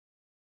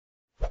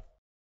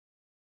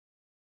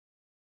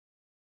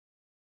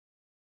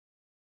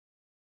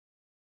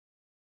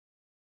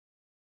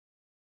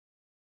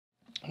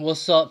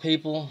What's up,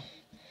 people?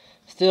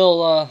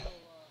 Still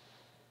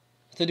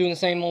doing the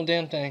same old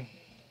damn thing.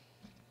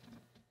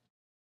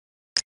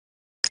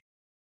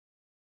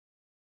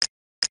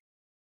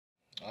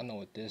 I know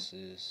what this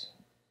is.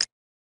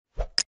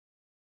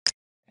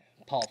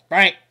 Paul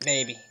Frank,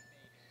 baby.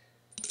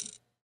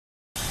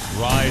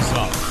 Rise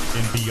up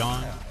and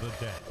beyond the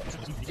dead.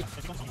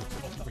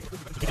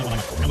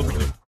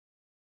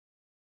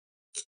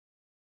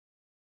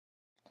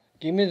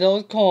 Give me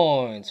those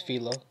coins,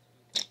 Fila.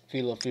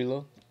 Fila,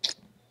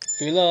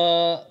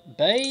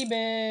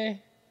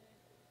 baby.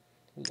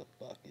 Who the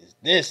fuck is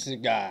this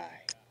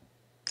guy?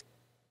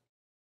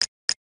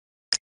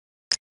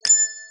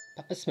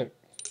 Papa Smurf.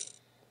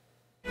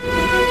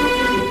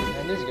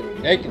 Man, this is getting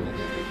ridiculous.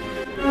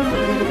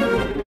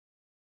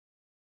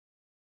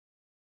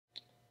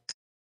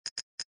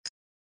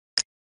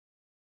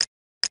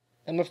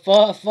 Number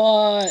 5.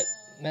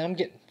 Man, I'm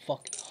getting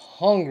fucking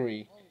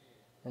hungry.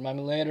 Remind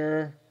me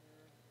later.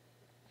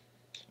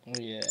 Oh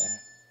yeah.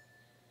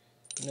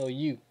 No,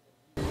 you.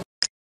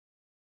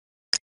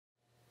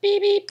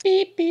 Beep beep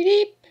beep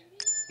beep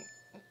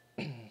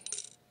beep.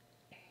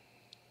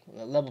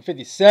 Level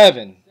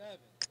 57.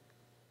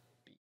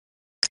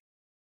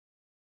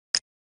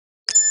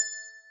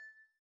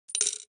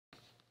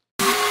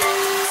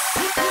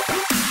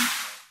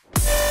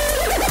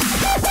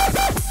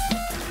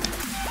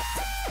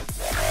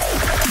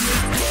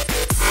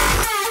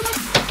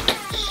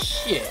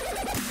 Shit.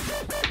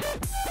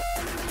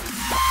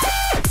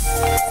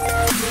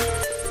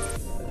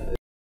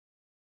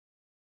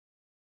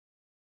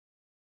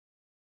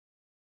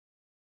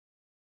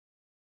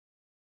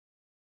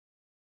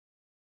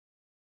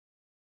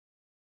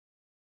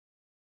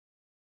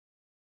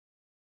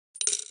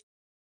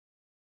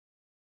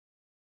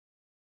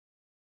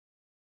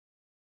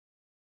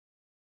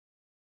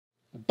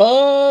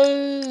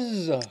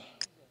 Buzz.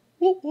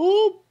 Whoop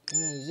whoop.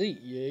 Z,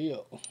 yeah.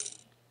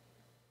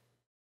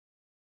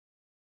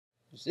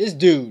 Who's this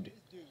dude?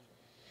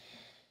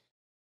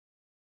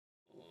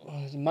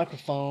 There's a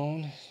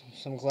microphone,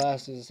 some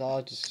glasses.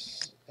 I'll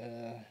just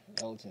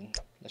Elton.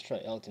 Let's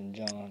try Elton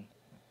John.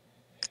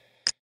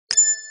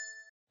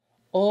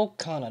 Oh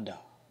Canada.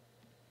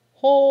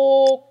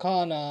 Oh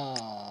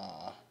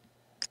Canada.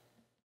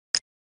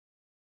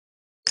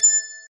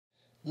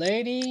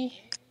 Lady,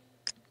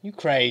 you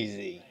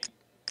crazy.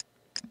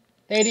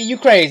 Lady, you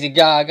crazy,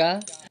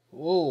 Gaga.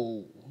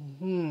 Whoa.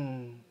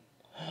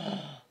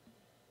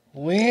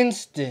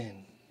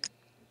 Winston.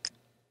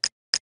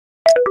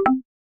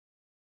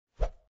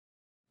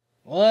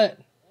 What?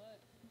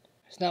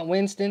 It's not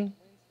Winston.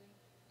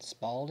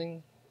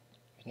 Spalding?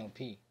 There's no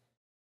P.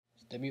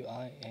 It's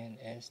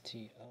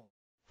W-I-N-S-T-O.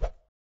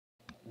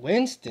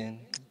 Winston?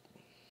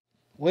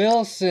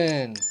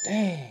 Wilson.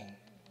 Dang.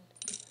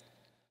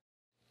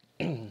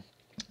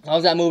 How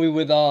was that movie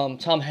with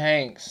Tom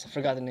Hanks? I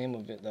forgot the name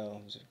of it though.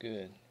 It was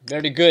good.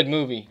 Very good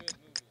movie.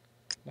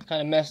 I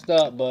kind of messed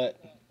up,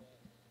 but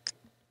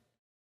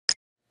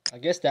I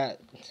guess that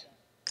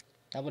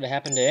would have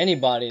happened to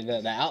anybody.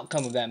 The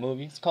outcome of that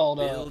movie. It's called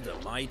Build a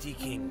mighty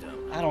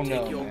kingdom. I don't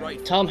know.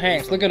 Man. Tom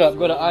Hanks. Look it up.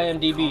 Go to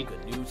IMDb.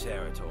 New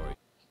territory.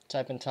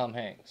 Type in Tom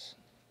Hanks.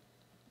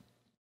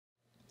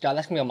 God,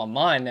 that's gonna be on my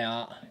mind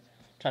now. I'm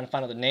trying to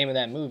find out the name of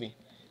that movie.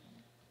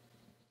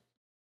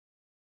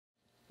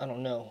 I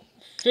don't know.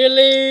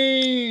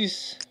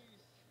 Phillies.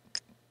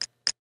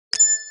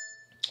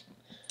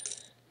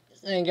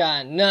 This ain't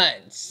got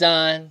nothing,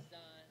 son.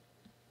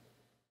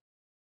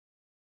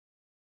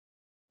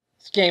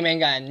 This game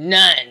ain't got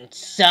nothing,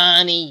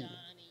 sonny.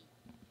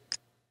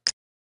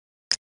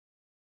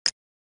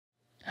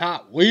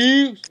 Hot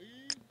Wheels.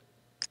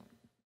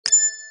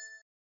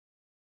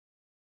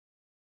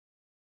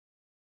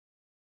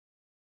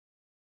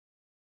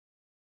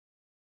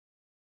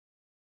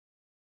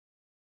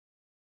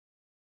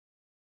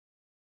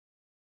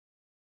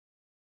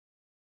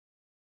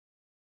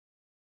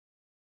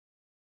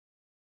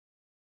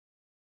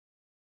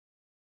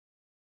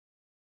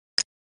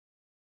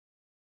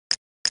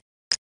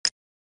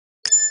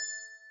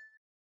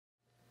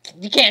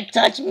 You can't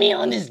touch me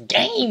on this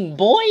game,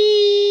 boy.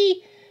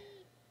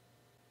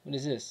 What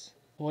is this?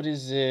 What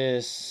is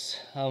this?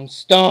 I'm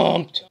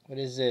stumped. What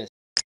is this?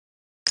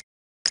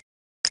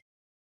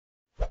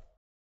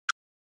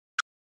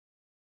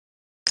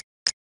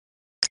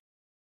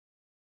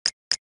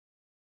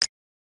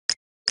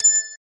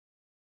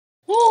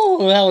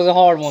 Oh, that was a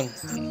hard one.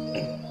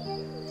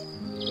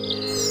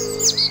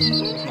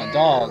 It's my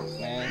dog,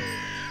 man.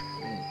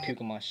 I'm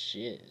puking my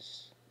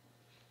shiz.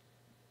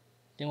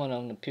 They want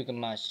him to puke in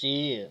my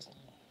shiz.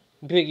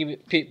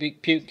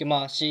 Puke in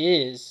my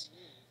shiz.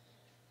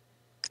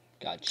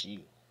 Got you.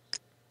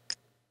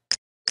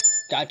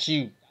 Got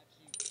you.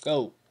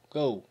 Go,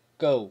 go,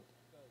 go.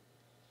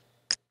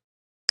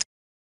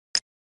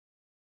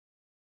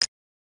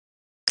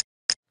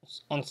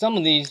 On some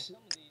of these,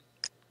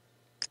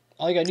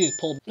 all you gotta do is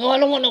pull. No, I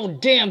don't want no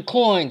damn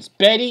coins,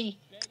 Betty.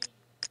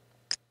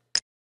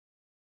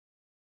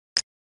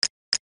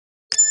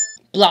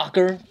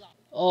 Blocker.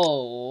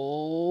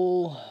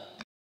 Oh.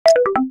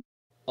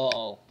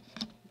 Uh-oh.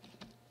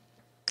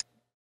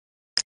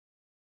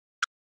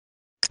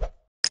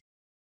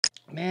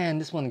 Man,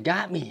 this one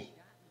got me.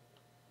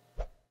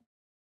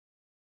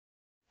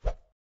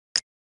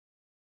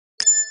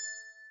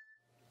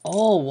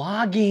 Oh,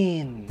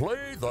 Wagen.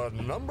 Play the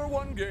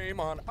 #1 game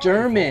on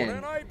German. iPhone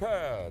and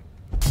iPad.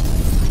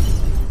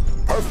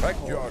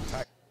 Perfect your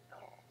tech.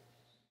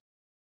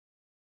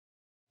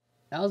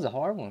 That was a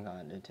hard one,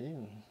 kinda,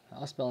 too. I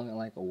was spelling it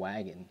like a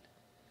wagon.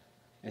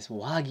 It's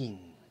Wagen.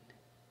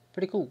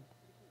 Pretty cool.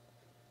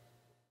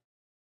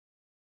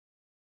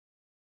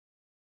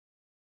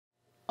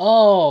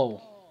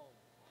 Oh!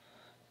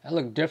 That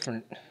looked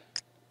different.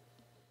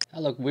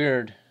 That looked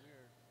weird.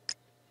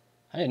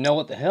 I didn't know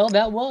what the hell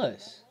that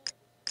was.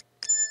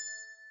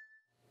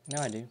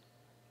 Now I do.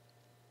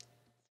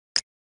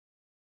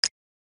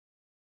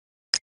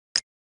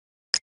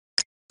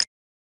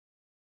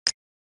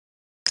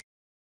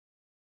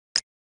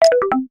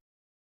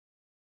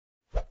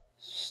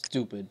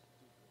 Stupid.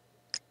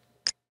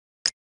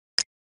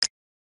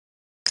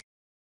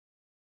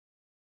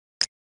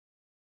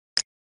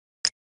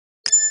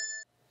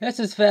 This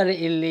is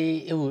very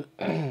illegal.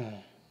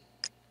 That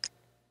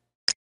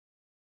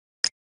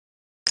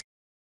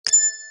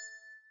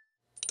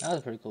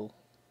was pretty cool.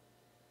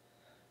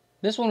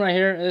 This one right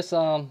here is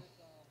my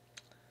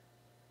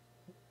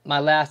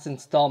last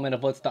installment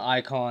of What's the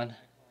Icon,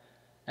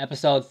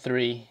 episode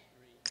 3.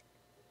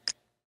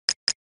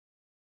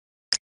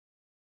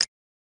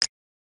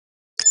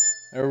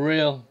 A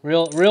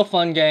real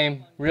fun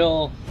game.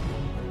 Really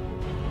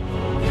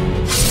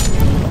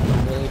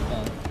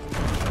fun.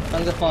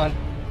 Tons of fun.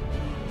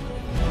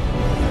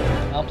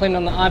 I'm playing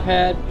on the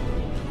iPad.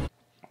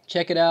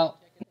 Check it out.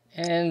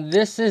 And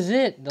this is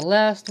it, the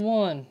last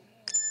one.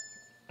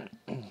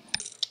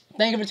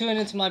 Thank you for tuning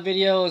into my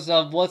videos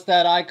of What's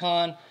That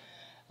Icon.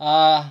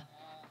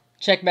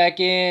 Check back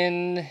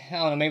in, I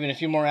don't know, maybe in a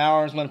few more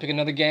hours. I'm going to pick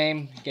another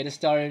game, get it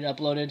started,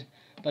 uploaded.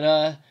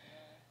 But,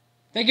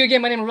 thank you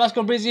again. My name is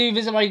COE BREEZY.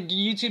 Visit my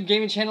YouTube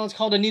gaming channel. It's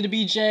called Anita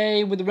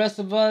BJ with the rest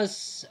of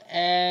us.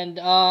 And,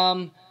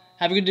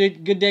 have a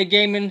good day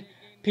gaming.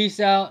 Peace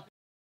out.